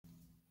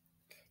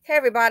Hey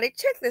everybody,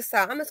 check this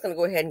out. I'm just going to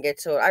go ahead and get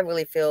to it. I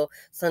really feel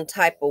some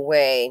type of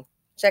way.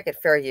 Check it,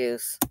 fair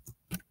use.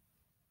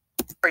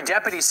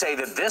 Deputies say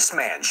that this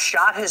man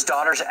shot his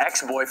daughter's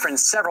ex-boyfriend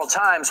several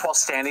times while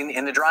standing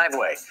in the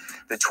driveway.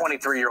 The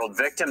 23-year-old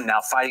victim now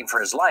fighting for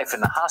his life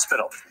in the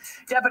hospital.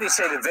 Deputies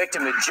say the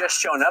victim had just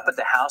shown up at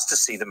the house to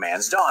see the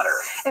man's daughter.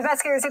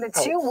 Investigators say the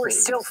two were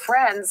still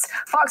friends.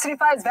 Fox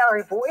 25's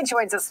Valerie Boyd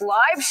joins us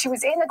live. She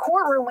was in the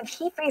courtroom when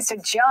he faced a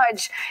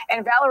judge.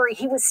 And Valerie,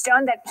 he was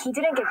stunned that he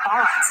didn't get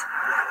bond.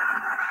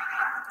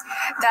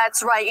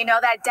 That's right. You know,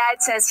 that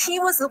dad says he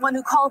was the one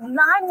who called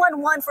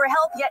 911 for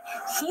help, yet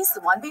he's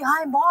the one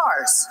behind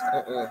bars.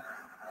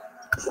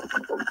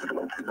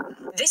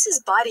 This is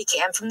body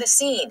cam from the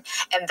scene.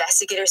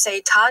 Investigators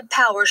say Todd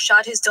Powers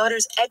shot his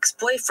daughter's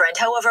ex-boyfriend.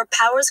 However,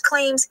 Powers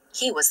claims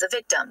he was the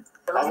victim.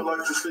 I would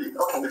like to speak.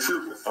 Oh,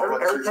 excuse me. I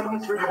would like to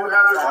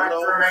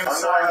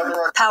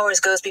speak. Powers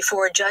goes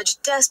before a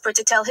judge desperate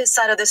to tell his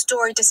side of the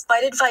story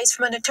despite advice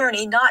from an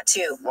attorney not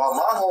to. While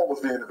my home was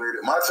being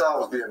invaded, my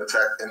child was being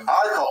attacked, and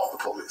I called the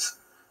police.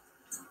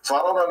 So I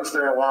don't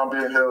understand why I'm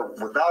being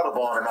held without a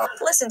bond.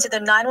 Listen to the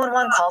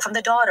 911 call from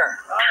the daughter.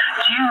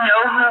 Do you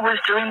know who was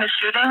doing the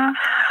shooting?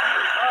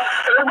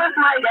 It was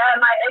my dad.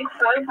 My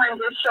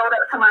ex-boyfriend just showed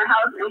up to my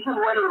house and he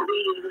wouldn't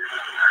leave.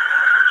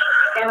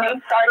 And they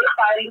started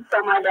fighting,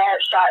 so my dad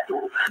shot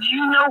him. Do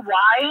you know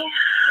why?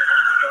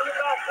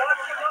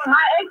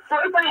 My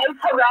ex-boyfriend is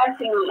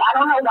harassing me. I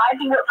don't know why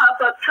he would pop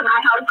up to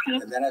my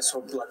house. And then I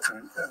saw blood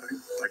coming,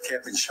 like he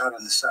had been shot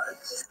on the side.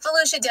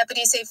 Volusia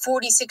deputies say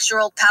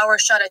 46-year-old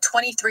Powers shot a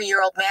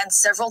 23-year-old man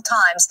several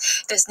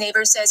times. This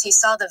neighbor says he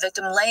saw the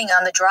victim laying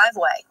on the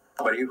driveway.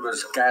 But he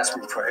was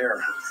gasping for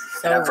air.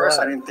 And at first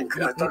I didn't think,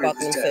 I thought he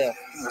was dead.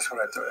 That's what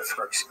I thought at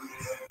first.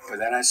 But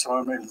then I saw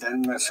him, and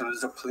then as soon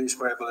as the police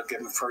were able to give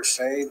him first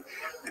aid,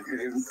 they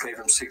gave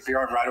him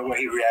CPR, and right away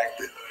he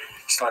reacted.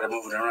 Started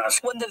moving around.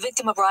 When the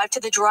victim arrived to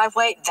the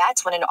driveway,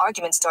 that's when an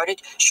argument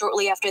started.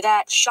 Shortly after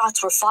that,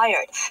 shots were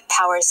fired.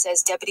 Powers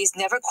says deputies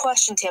never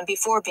questioned him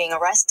before being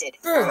arrested.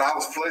 And I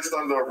was placed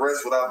under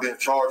arrest without being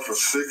charged for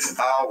 6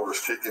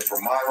 hours, taken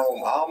from my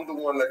home. I'm the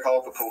one that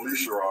called the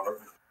police, Your Honor.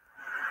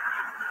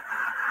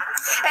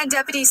 And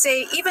deputies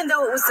say even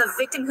though it was the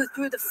victim who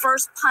threw the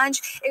first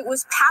punch, it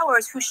was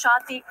Powers who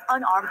shot the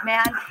unarmed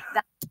man.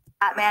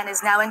 That man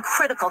is now in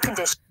critical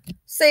condition.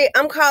 See,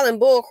 I'm calling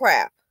bull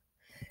crap.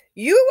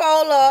 You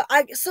roll up.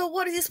 So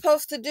what is he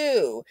supposed to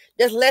do?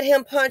 Just let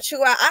him punch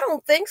you out? I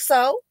don't think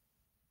so.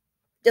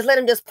 Just let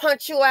him just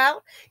punch you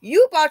out?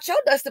 You brought your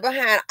dusty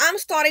behind. I'm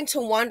starting to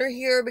wonder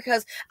here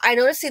because I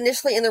noticed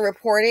initially in the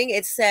reporting,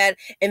 it said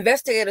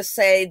investigators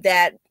say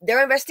that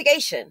their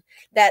investigation,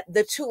 that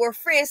the two were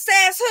friends.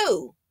 Says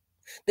who?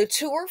 The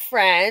two were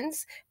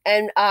friends,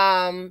 and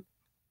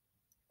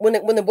when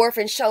the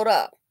boyfriend showed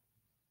up.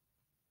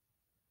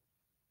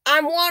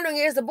 I'm wondering,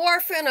 is the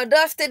boyfriend a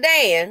Dusty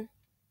Dan?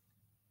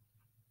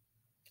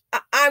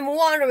 I'm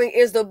wondering,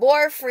 is the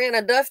boyfriend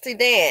a Dusty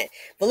Dan?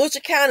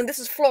 Volusia County, this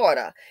is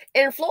Florida.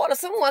 In Florida,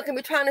 someone can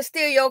be trying to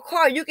steal your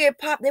car. You get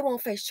popped, they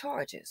won't face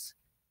charges.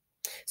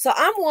 So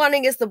I'm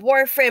wondering if the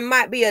boyfriend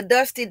might be a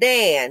Dusty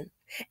Dan,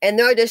 and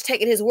they're just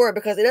taking his word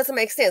because it doesn't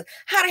make sense.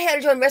 How the hell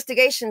did your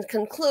investigation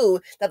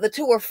conclude that the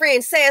two were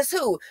friends? Says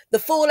who? The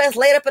fool that's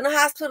laid up in the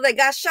hospital that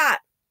got shot.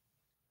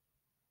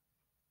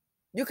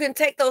 You can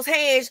take those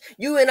hands,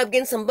 you end up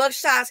getting some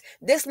buckshots.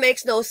 This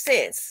makes no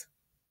sense.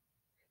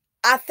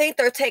 I think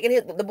they're taking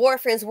the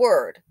boyfriend's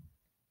word.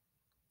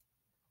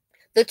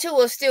 The two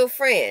are still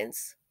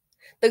friends.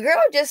 The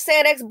girl just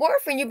said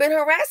ex-boyfriend, you've been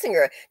harassing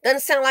her.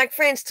 Doesn't sound like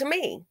friends to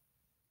me.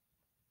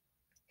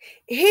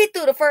 He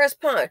threw the first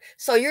punch.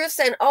 So you're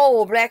saying,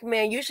 oh, black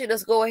man, you should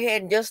just go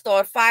ahead and just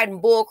start fighting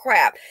bull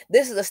crap.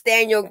 This is a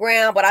stand your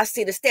ground, but I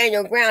see the stand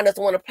your ground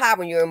doesn't want to apply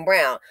when you're in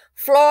brown.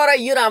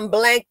 Florida, you done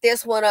blanked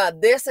this one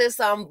up. This is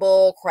some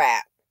bull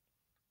crap.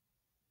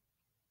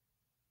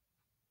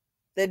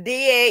 The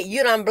DA,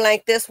 you done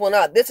blanked this one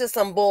up. This is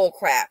some bull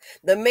crap.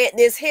 The man,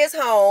 this his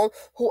home,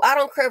 who I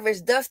don't care if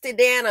it's Dusty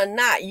Dan or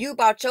not. You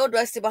brought your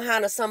Dusty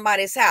behind to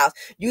somebody's house.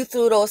 You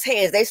threw those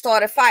hands. They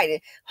started fighting.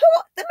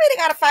 The minute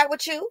got to fight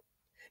with you.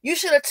 You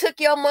should have took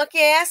your monkey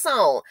ass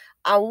on.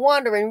 I'm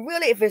wondering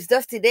really if it's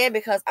Dusty Dan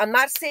because I'm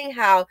not seeing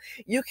how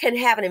you can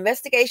have an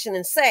investigation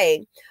and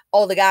say,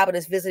 oh, the guy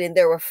was visiting,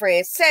 they were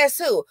friends. Says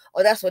who?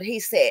 Oh, that's what he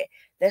said.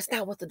 That's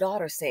not what the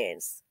daughter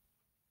says.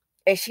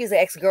 And she's an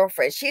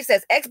ex-girlfriend. She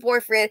says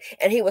ex-boyfriend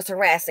and he was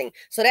harassing.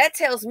 So that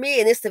tells me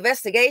in this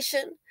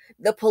investigation,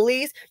 the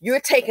police, you're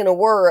taking a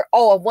word,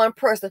 oh, of one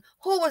person.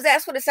 Who was that?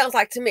 That's what it sounds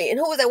like to me. And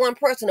who was that one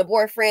person, the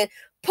boyfriend?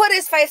 Put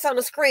his face on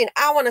the screen.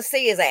 I want to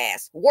see his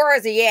ass. Where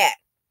is he at?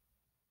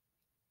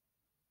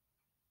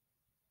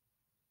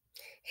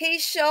 He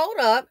showed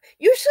up.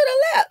 You should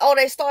have left. Oh,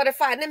 they started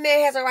fighting. The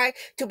man has a right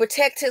to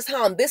protect his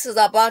home. This is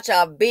a bunch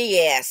of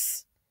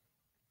BS.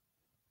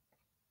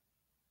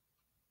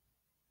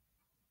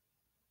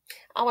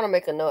 I want to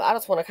make a note. I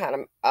just want to kind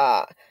of,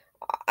 I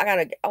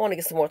want to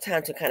get some more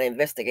time to kind of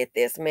investigate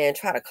this, man.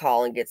 Try to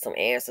call and get some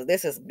answers.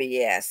 This is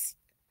BS.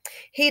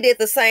 He did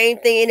the same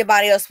thing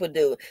anybody else would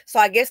do. So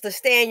I guess to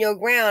stand your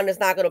ground is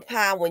not going to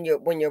apply when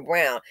you're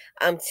brown.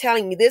 I'm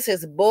telling you, this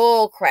is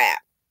bull crap.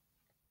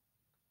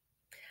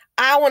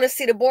 I want to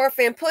see the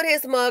boyfriend put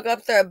his mug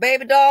up there,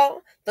 baby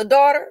doll, the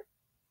daughter.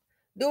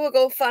 Do a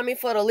GoFundMe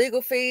for the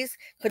legal fees.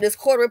 Because this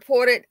court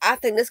reported, I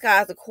think this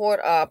guy's a court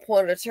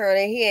appointed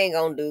attorney. He ain't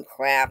gonna do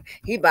crap.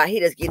 He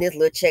just getting his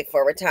little check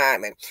for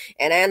retirement.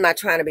 And I'm not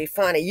trying to be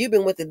funny. You've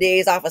been with the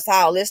DA's office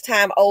all this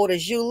time, old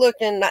as you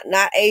looking,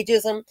 not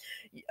ageism.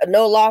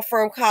 No law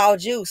firm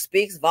called you.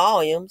 Speaks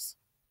volumes.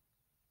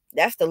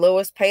 That's the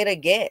lowest pay to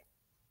get.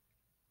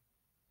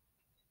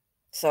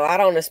 So I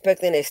don't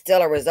expect any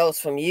stellar results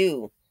from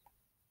you.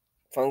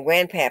 From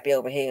Grandpappy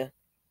over here.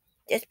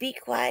 Just be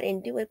quiet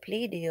and do a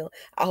plea deal.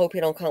 I hope he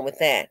don't come with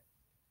that.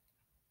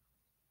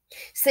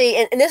 See,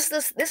 and this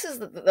is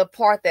the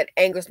part that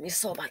angers me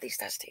so about these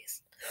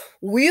Dusties.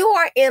 We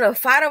are in a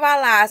fight of our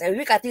lives, and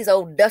we got these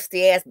old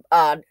dusty ass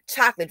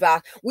chocolate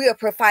drops. We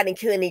are fighting,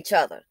 killing each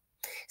other.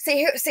 See,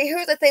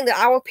 here's the thing that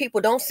our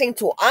people don't seem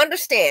to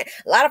understand.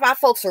 A lot of our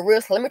folks are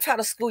real slow. Let me try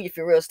to school you if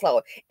you're real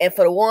slow. And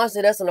for the ones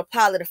that doesn't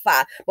apply to the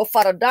five, but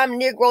for the dumb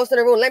Negroes in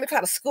the room, let me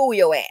try to school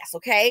your ass,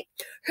 okay?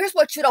 Here's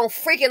what you don't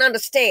freaking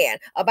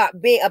understand about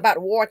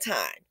wartime.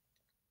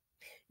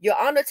 You're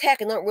under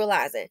attack and don't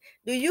realize it.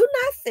 Do you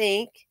not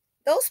think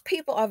those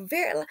people are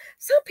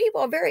some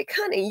people are very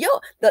cunning?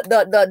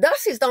 The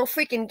Dusties don't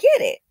freaking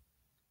get it.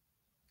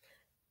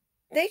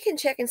 They can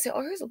check and say,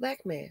 oh, here's a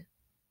black man.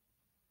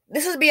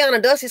 This is beyond a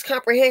Dusty's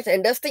comprehension,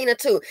 and Dustina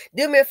too.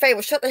 Do me a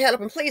favor, shut the hell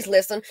up and please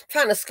listen. I'm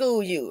trying to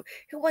school you.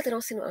 Here's what they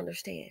don't seem to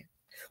understand.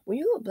 When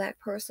you're a black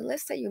person,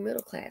 let's say you're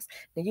middle class,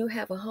 and you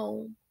have a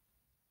home,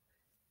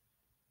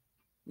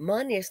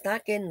 money is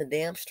not getting the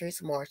damn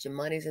streets marching.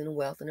 Money's in the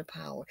wealth and the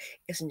power.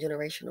 It's in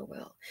generational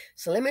wealth.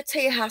 So let me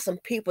tell you how some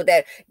people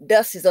that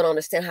Dusties don't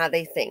understand how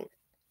they think.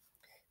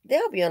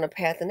 They'll be on a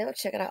path and they'll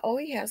check it out. Oh,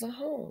 he has a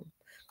home.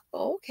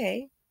 Oh,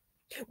 okay.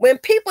 When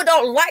people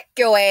don't like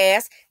your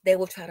ass, they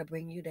will try to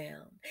bring you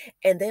down.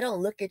 And they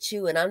don't look at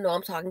you. And I know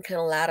I'm talking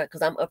kind of louder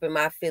because I'm up in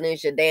my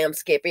feelings, you damn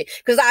Skippy.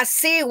 Because I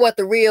see what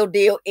the real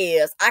deal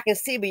is. I can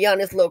see beyond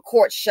this little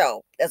court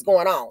show that's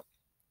going on.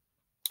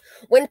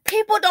 When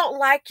people don't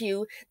like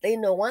you, they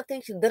know one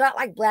thing. They're not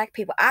like black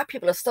people. Our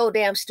people are so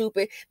damn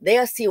stupid.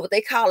 They'll see what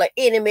they call an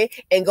enemy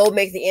and go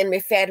make the enemy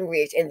fat and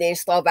rich and then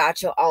starve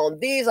out your own.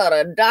 These are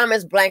the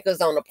dumbest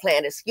blankers on the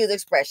planet. Excuse the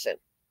expression.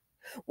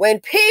 When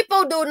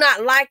people do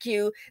not like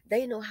you,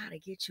 they know how to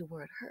get you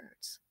where it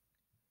hurts.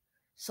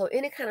 So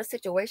any kind of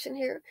situation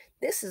here,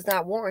 this is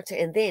not warranted.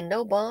 And then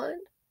no bond.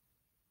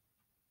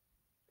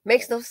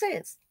 Makes no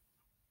sense.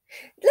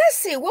 Let's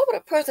see, what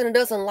would a person that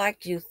doesn't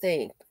like you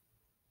think?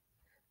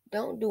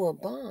 Don't do a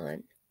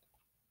bond.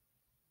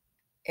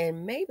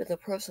 And maybe the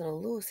person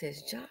will lose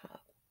his job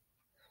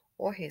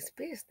or his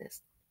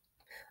business.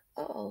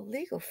 Oh,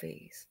 legal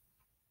fees.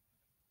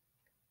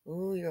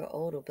 Ooh, you're an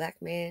older black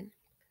man.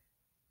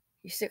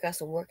 You still got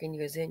some working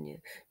years in you.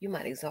 You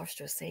might exhaust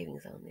your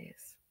savings on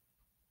this.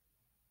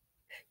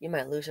 You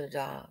might lose your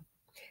job,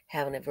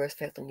 have an adverse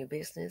effect on your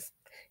business.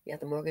 You have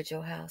to mortgage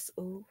your house.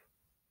 Ooh,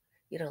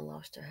 you done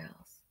lost your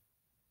house.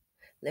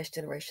 Less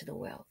generational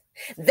wealth.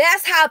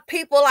 That's how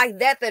people like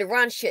that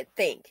run shit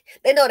think.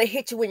 They know to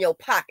hit you in your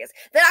pockets.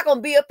 They're not going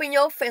to be up in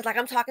your face like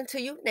I'm talking to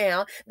you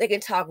now. They can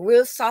talk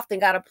real soft and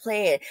got a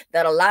plan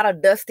that a lot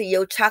of Dusty,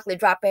 your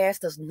chocolate drop ass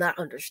does not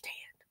understand.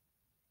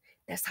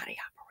 That's how they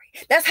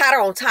operate. That's how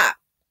they're on top.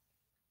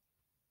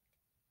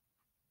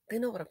 They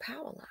know where the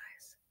power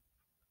lies.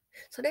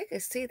 So they can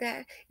see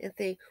that and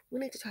think, we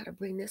need to try to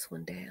bring this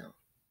one down.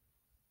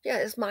 Yeah,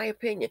 it's my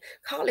opinion.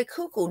 Call it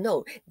cuckoo.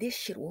 No, this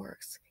shit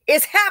works.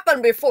 It's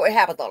happened before. It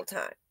happens all the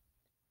time.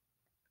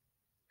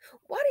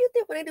 Why do you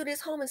think when they do these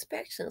home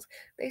inspections,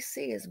 they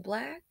see it's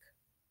black?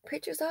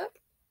 Pictures up?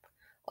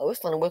 Oh,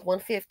 it's only worth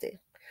 $150.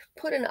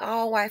 Put in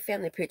all white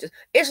family pictures.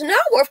 It's not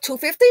worth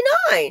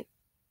 $259.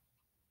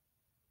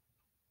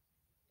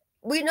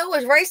 We know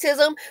it's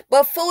racism,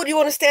 but food, you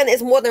understand,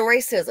 is more than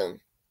racism.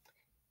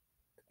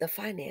 The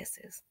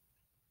finances.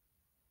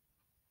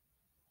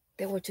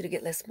 They want you to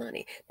get less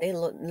money. They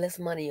want less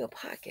money in your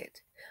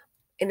pocket.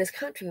 In this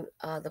country,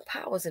 the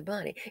power's in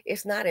money.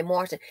 It's not in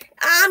marching.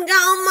 I'm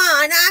gonna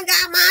march. I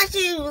got my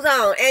shoes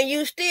on. And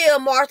you still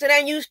marching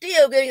and you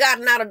still got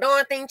not a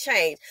darn thing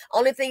changed.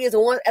 Only thing is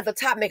the one at the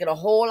top making a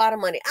whole lot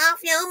of money. Off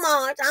your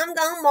march. I'm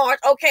gonna march.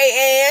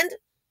 Okay, and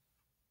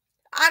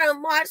I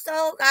done marched,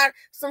 so got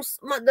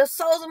the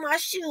soles of my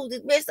shoes.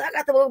 Bitch, I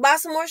got to go buy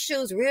some more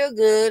shoes real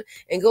good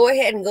and go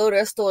ahead and go to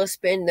the store and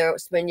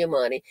spend your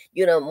money.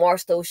 You done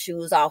march those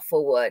shoes off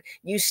for what?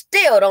 You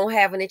still don't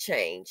have any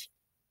change.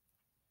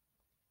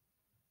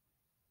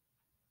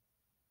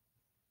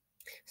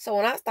 So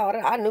when I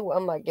started, I knew,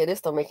 I'm like, yeah, this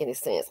don't make any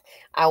sense.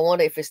 I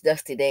wonder if it's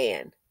Dusty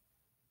Dan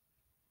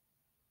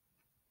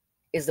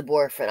is the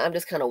boyfriend. I'm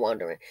just kind of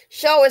wondering.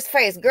 Show his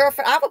face.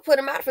 Girlfriend, I would put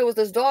him out if it was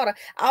his daughter.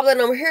 I would let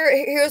him,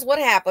 here's what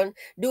happened.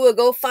 Do a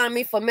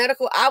GoFundMe for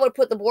medical. I would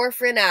put the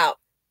boyfriend out.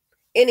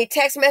 Any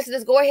text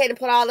messages, go ahead and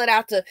put all that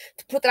out to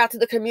put that out to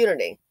the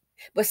community.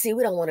 But see,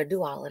 we don't want to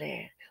do all of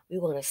that. We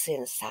want to sit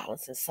in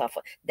silence and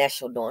suffer. That's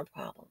your darn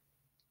problem.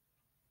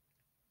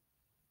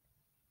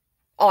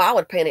 Oh, I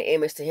would paint an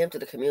image to him, to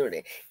the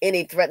community.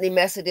 Any threatening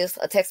messages,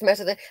 a text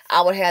message,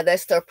 I would have that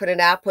stuff printed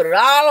out, put it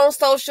all on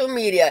social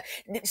media.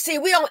 See,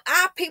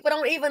 our people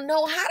don't even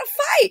know how to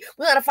fight.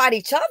 We got to fight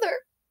each other.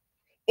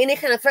 Any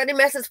kind of threatening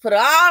message, put it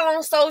all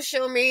on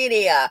social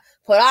media.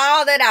 Put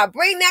all that out.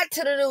 Bring that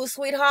to the news,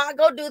 sweetheart.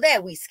 Go do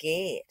that. We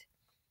scared.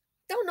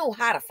 Don't know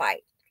how to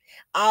fight.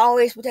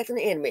 Always protecting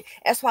the enemy.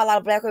 That's why a lot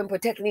of black women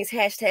protecting these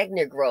hashtag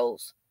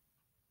Negroes.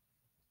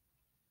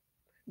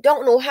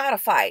 Don't know how to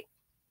fight.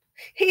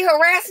 He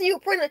harassing you,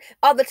 printing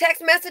all the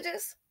text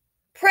messages.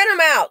 Print them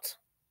out.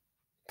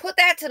 Put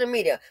that to the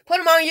media. Put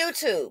them on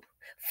YouTube.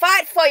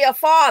 Fight for your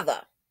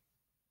father.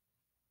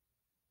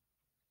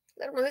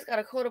 Let him know he's got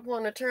a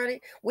court-appointed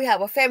attorney. We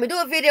have a family.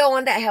 Do a video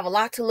on that. I have a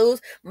lot to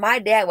lose. My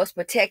dad was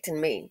protecting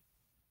me.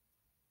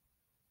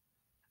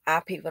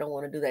 Our people don't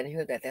want to do that and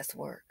hear that. That's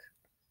work.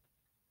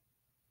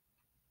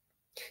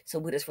 So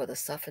we just rather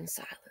suffer in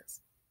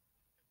silence.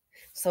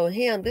 So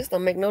him, this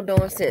don't make no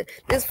darn sense.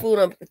 This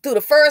fool threw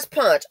the first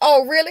punch.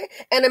 Oh, really?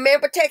 And the man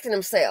protecting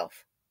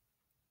himself.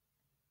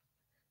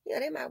 Yeah,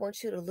 they might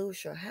want you to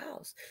lose your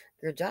house,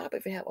 your job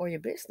if you have, or your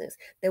business.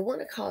 They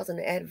want to cause an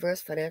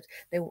adverse financial.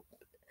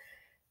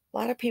 A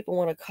lot of people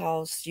want to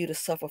cause you to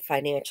suffer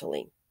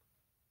financially.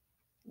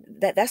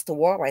 That's the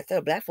war right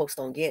there. Black folks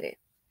don't get it.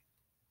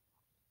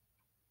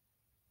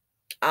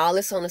 All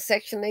this on the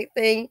Section 8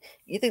 thing.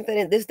 You think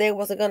that this day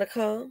wasn't going to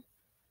come?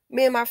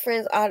 Me and my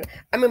friends, I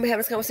remember having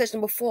this conversation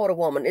before the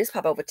woman. It's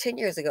probably over 10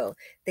 years ago.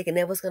 Thinking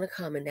that was going to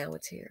come, and now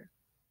it's here.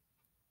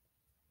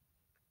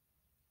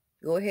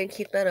 Go ahead and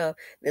keep that up.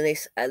 Then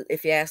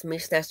if you ask me,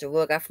 snatch the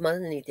rug out from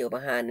underneath you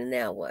behind, and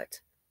now what?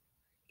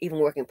 Even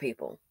working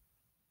people.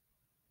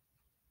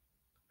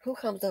 Who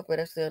comes up with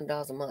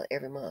 $1,000 a month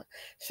every month?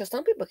 Sure,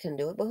 some people can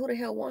do it, but who the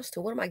hell wants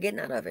to? What am I getting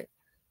out of it?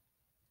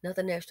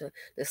 Nothing extra.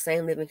 The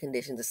same living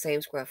conditions, the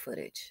same square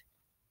footage.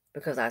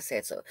 Because I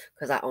said so.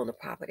 Because I own the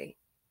property.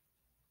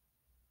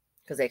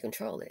 Because they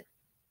control it.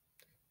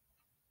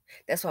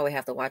 That's why we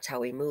have to watch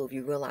how we move.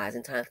 You realize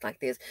in times like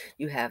this,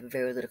 you have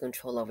very little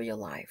control over your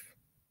life.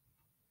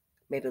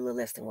 Maybe a little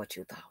less than what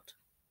you thought.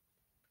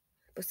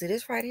 But see,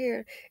 this right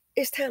here,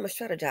 it's time to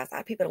strategize.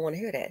 Our people don't want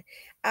to hear that.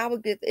 I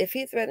would get, if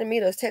he threatened me,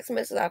 those text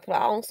messages I put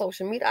out on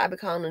social media, I'd be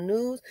calling the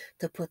news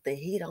to put the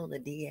heat on the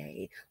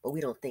DA. But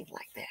we don't think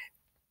like that.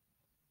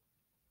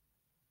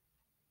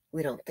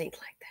 We don't think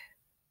like that.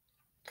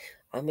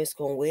 I'm just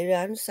going to wait it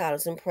out in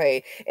silence and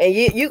pray. And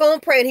you're going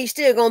to pray and he's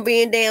still going to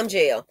be in damn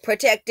jail,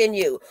 protecting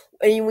you.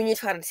 And when you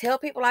try to tell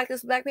people like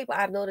this, black people,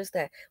 I've noticed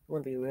that we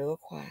want to be real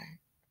quiet.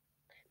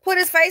 Put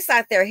his face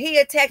out there. He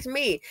attacked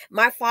me.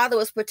 My father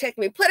was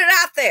protecting me. Put it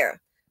out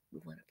there. We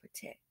want to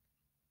protect.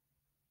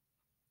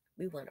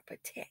 We want to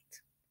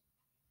protect.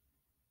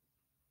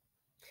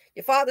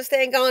 Your father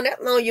staying gone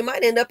that long, you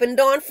might end up in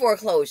darn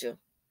foreclosure.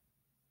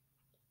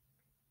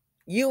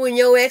 You and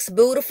your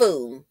ex-boo the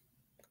fool.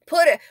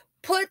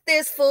 Put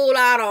this fool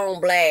out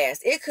on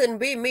blast. It couldn't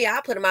be me.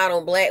 I put him out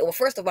on blast. Well,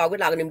 first of all, we're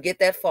not going to even get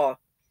that far.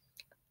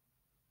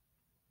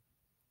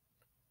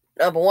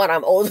 Number one,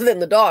 I'm older than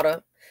the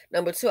daughter.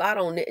 Number two, I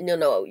don't,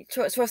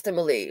 trust and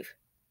believe.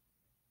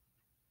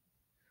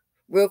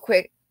 Real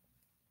quick,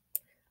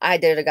 I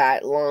dated a guy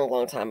a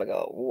long time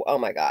ago. Oh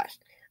my gosh.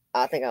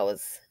 I think I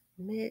was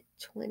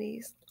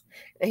mid-20s.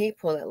 And he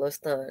pulled that little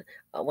stunt.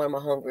 One of my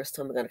homegirls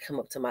told me going to come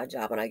up to my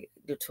job, and I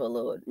due to a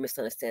little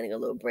misunderstanding, a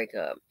little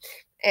breakup.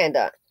 And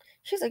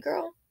she said,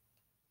 "Girl,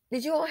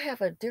 did you all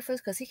have a difference?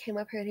 Because he came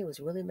up here and he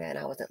was really mad.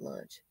 I was at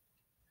lunch."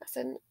 I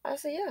said,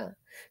 "Yeah."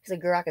 He said,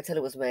 "Girl, I could tell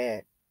he was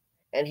mad."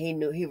 And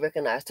he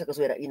recognized, took us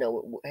with,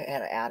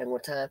 had an outing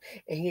one time,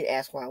 and he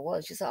asked where I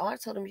was. She said, "Oh, I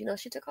told him,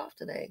 she took off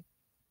today.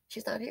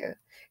 She's not here."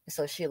 And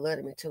so she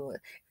alerted me to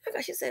it.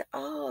 And she said,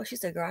 "Oh," she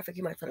said, "Girl, I think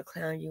he might try to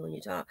clown you on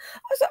your job."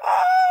 I said,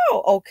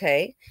 "Oh,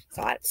 okay."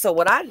 So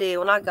what I did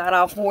when I got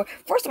off work,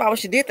 first of all, when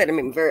she did that, it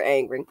made me very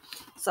angry.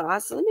 So I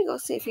said, let me go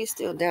see if he's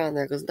still down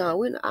there. Because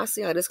no, I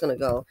see how this is going to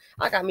go.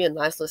 I got me a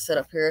nice little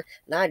setup here.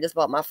 And I just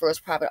bought my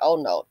first property. Oh,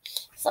 no.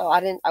 So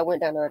I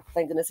went down there,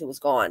 thank goodness he was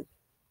gone.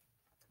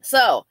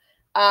 So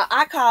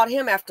I called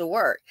him after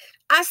work.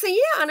 I said,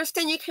 "Yeah, I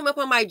understand you came up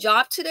on my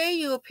job today.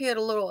 You appeared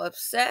a little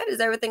upset.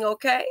 Is everything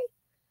okay?"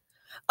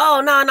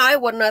 "Oh, no,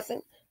 it wasn't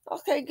nothing."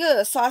 "Okay,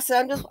 good." So I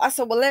said,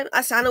 well,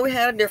 I know we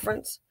had a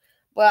difference,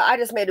 but I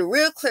just made it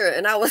real clear.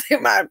 And I was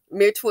in my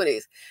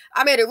mid-20s.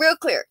 I made it real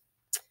clear.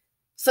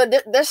 So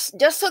this,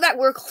 just so that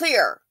we're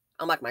clear,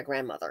 I'm like my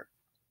grandmother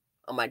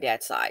on my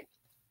dad's side.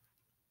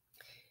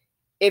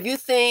 If you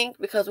think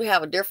because we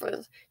have a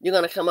difference, you're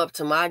going to come up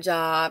to my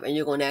job and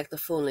you're going to act a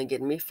fool and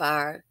get me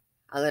fired,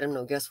 I let him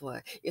know, guess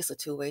what? It's a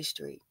two-way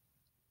street.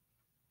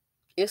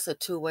 It's a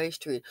two-way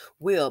street.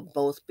 We'll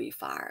both be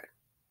fired.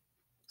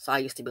 So I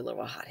used to be a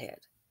little hothead.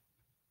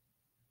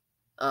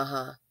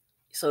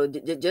 So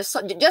just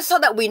so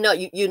that we know,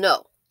 you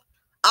know.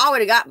 I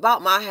already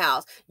bought my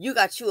house. You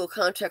got you a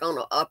contract on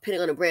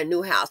a brand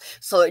new house.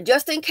 So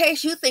just in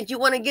case you think you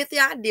want to get the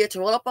idea to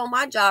roll up on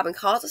my job and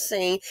cause a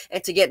scene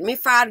and to get me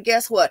fired,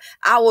 guess what?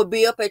 I will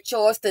be up at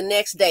yours the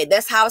next day.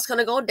 That's how it's going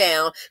to go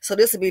down. So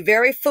this will be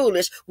very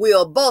foolish.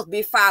 We'll both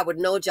be fired with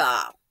no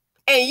job.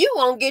 And you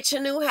won't get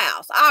your new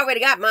house. I already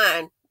got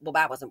mine. Well,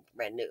 I wasn't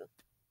brand new.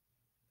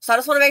 So I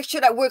just want to make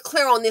sure that we're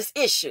clear on this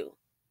issue.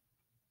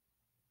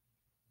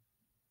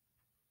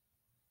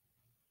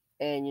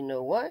 And you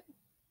know what?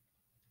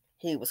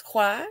 He was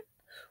quiet.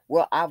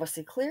 Well,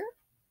 obviously clear.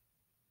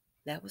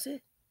 That was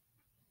it.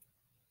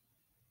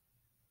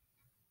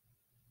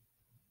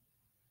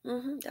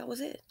 That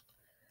was it.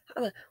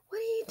 I'm like, what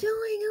are you doing? What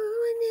are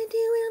you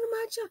doing on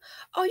my job?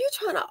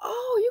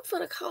 Oh, you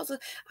finna cause a,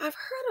 I've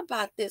heard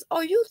about this. Oh,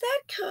 you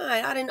that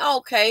kind. I didn't,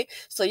 okay.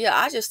 So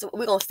yeah,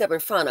 we're going to step in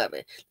front of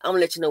it. I'm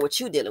going to let you know what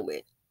you're dealing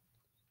with.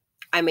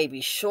 I may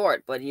be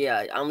short, but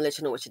yeah, I'm going to let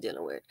you know what you're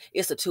dealing with.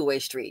 It's a two-way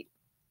street.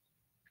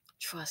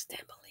 Trust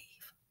and believe.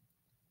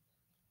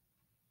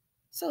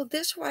 So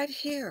this right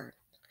here,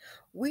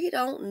 we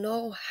don't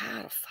know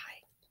how to fight.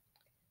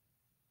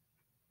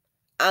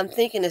 I'm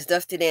thinking it's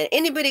Dusty Dan.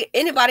 Anybody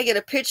get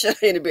a picture?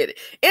 Anybody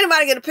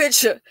get a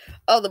picture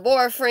of the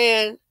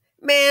boyfriend?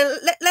 Man,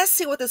 let's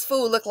see what this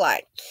fool look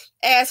like.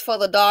 As for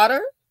the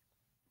daughter,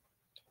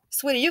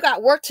 sweetie, you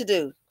got work to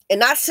do. And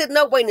not sitting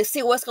up waiting to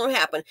see what's going to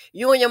happen.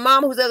 You and your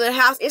mom who's in the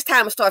house, it's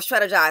time to start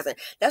strategizing.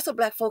 That's what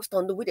black folks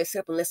don't do. We just sit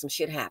up and let some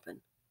shit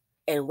happen.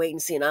 And wait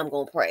and see, and I'm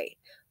going to pray.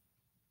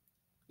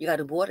 You got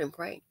to board and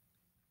pray.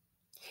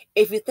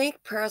 If you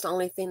think prayer is the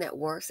only thing that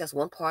works, that's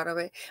one part of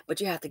it, but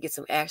you have to get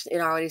some action.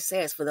 It already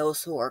says for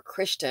those who are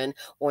Christian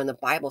or in the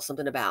Bible,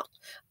 something about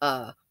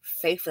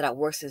faith without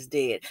works is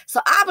dead.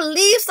 So I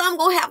believe something's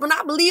going to happen.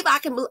 I believe I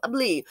can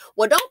believe.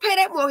 Well, don't pay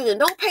that mortgage and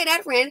don't pay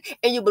that rent,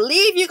 and you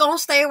believe you're going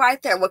to stay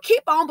right there. Well,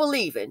 keep on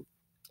believing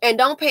and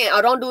don't pay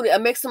or don't do it or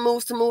make some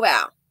moves to move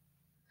out.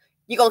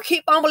 You're going to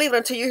keep on believing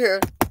until you're here.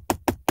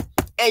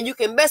 And you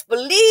can best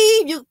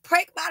believe, you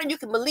pray about it, and you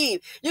can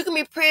believe. You can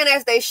be praying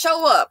as they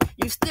show up.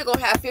 You still going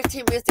to have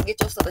 15 minutes to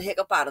get yourself the heck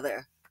up out of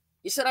there.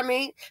 You see what I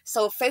mean?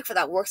 So faith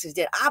without works is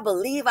dead. I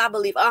believe.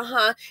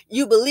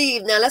 You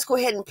believe. Now let's go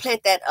ahead and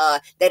plant that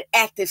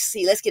active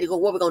seed. Let's get it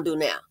going. What we're going to do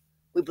now?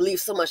 We believe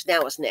so much.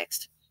 Now what's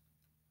next?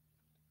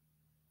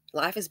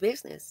 Life is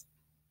business.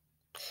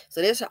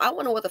 So I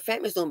wonder what the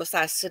family's doing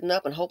besides sitting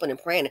up and hoping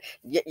and praying.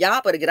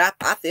 Y'all better get out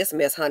this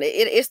mess, honey.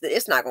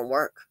 It's not going to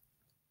work.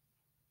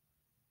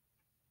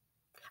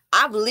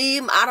 I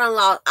believe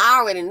I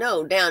already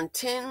know down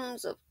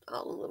tens of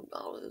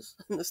dollars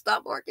in the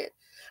stock market,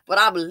 but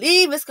I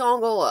believe it's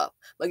going to go up.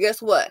 But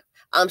guess what?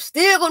 I'm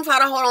still going to try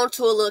to hold on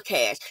to a little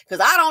cash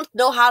because I don't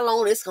know how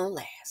long it's going to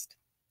last.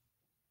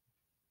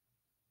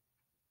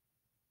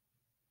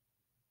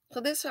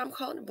 So this I'm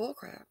calling it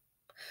bullcrap.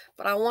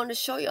 But I wanted to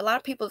show you, a lot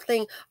of people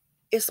think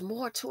it's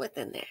more to it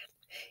than that.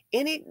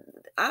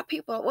 Our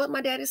people, what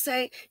my daddy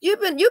say,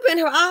 you've been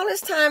here all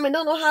this time and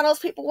don't know how those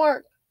people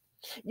work.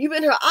 You've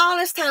been here all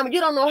this time and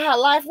you don't know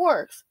how life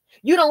works.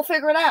 You don't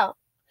figure it out.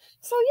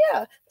 So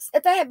yeah,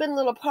 if that had been a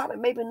little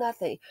apartment, maybe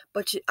nothing.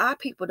 But our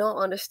people don't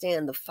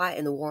understand the fight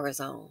and the war is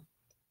on.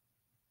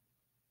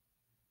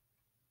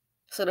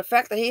 So the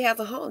fact that he has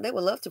a home, they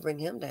would love to bring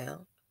him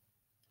down.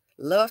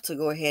 Love to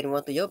go ahead and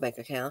run through your bank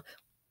account.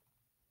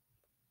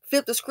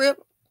 Flip the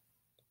script.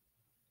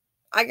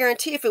 I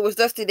guarantee if it was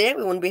Dusty Dan,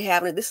 we wouldn't be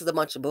having it. This is a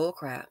bunch of bull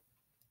crap.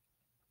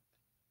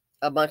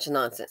 A bunch of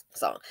nonsense.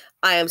 So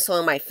I am so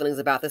in my feelings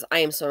about this. I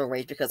am so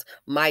enraged because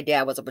my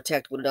dad was a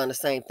protector, would have done the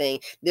same thing.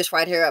 This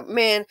right here,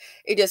 man,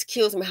 it just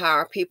kills me how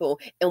our people,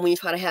 and when you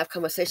try to have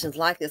conversations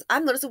like this,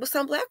 I've noticed it with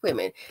some black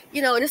women,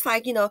 and it's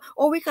like,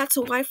 oh, we got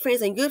some white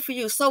friends and good for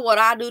you. So what?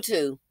 I do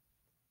too.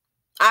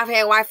 I've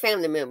had white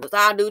family members.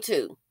 I do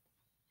too.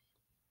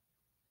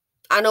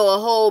 I know a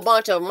whole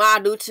bunch of them. I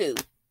do too.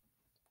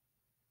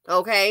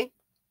 Okay?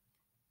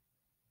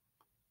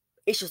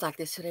 Issues like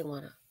this, so they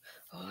want to,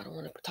 oh, I don't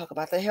want to talk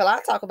about that. Hell,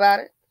 I'll talk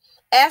about it.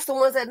 Ask the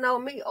ones that know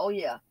me. Oh,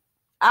 yeah.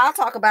 I'll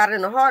talk about it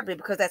in a heartbeat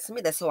because that's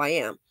me. That's who I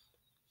am.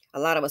 A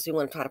lot of us, we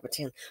want to try to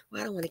pretend,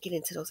 well, I don't want to get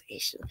into those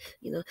issues.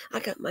 I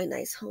got my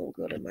nice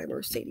homegirl and my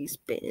Mercedes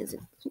Benz.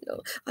 And,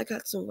 I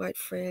got some white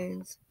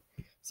friends.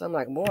 So I'm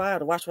like, boy, I have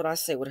to watch what I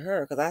say with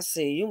her because I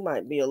see you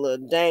might be a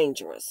little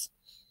dangerous.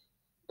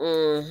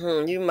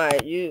 You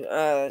might,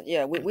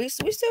 yeah, we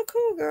still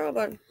cool, girl,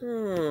 but,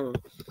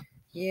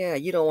 yeah,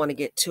 you don't want to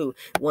get too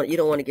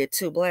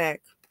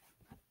black.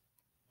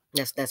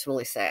 That's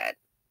really sad.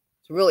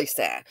 It's really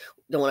sad.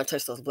 Don't want to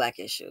touch those black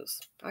issues.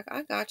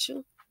 I got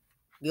you.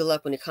 Good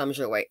luck when it comes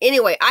your way.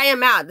 Anyway, I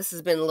am out. This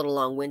has been a little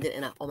long-winded,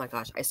 and oh my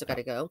gosh, I still got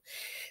to go.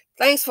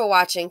 Thanks for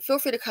watching. Feel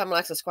free to comment,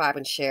 like, subscribe,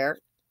 and share.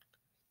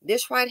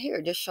 This right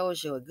here just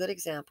shows you a good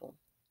example.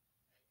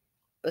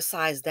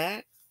 Besides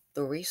that,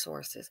 the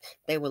resources.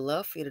 They would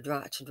love for you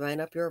to drain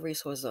up your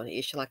resources on an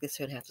issue like this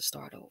here and have to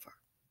start over.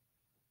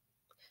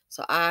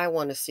 So I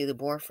want to see the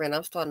boyfriend.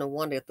 I'm starting to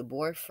wonder if the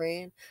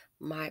boyfriend,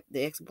 the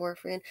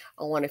ex-boyfriend,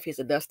 I wonder if he's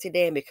a Dusty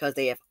Dan, because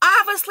they have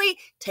obviously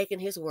taken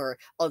his word.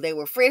 Oh, they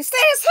were friends.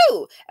 Says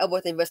who? And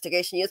what the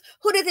investigation is.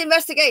 Who did the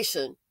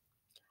investigation?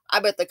 I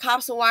bet the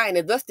cops are white and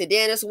the Dusty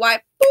Dan is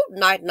white. Boop,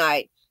 night,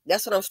 night.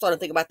 That's what I'm starting to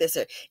think about this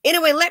here.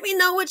 Anyway, let me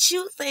know what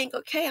you think.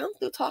 Okay, I'm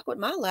through talking with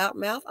my loud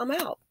mouth. I'm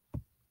out.